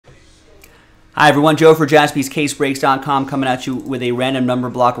Hi everyone, Joe for JaspysCaseBreaks.com coming at you with a random number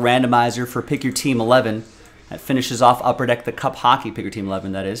block randomizer for Pick Your Team 11. That finishes off Upper Deck the Cup Hockey, Pick Your Team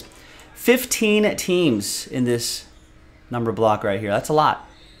 11 that is. 15 teams in this number block right here. That's a lot.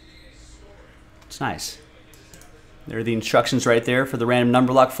 It's nice. There are the instructions right there for the random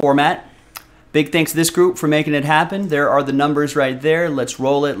number block format. Big thanks to this group for making it happen. There are the numbers right there. Let's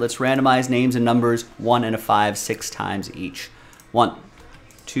roll it. Let's randomize names and numbers 1 and a 5 6 times each. 1,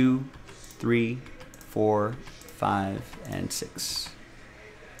 2, 3, 4, 5, and 6.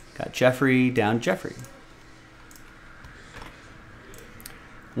 Got Jeffrey down Jeffrey.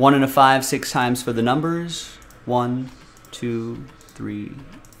 1 and a 5 6 times for the numbers. 1, 2, 3,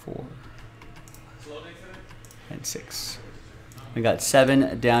 4, and 6. We got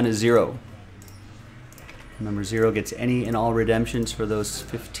 7 down to 0. Number 0 gets any and all redemptions for those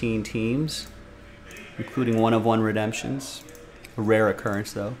 15 teams, including 1-of-1 redemptions. A rare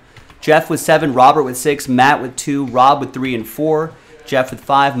occurrence, though. Jeff with 7, Robert with 6, Matt with 2, Rob with 3 and 4, Jeff with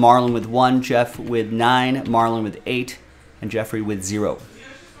 5, Marlon with 1, Jeff with 9, Marlon with 8, and Jeffrey with 0.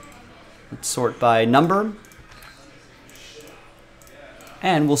 Let's sort by number.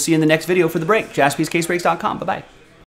 And we'll see you in the next video for the break. JaspysCaseBreaks.com. Bye-bye.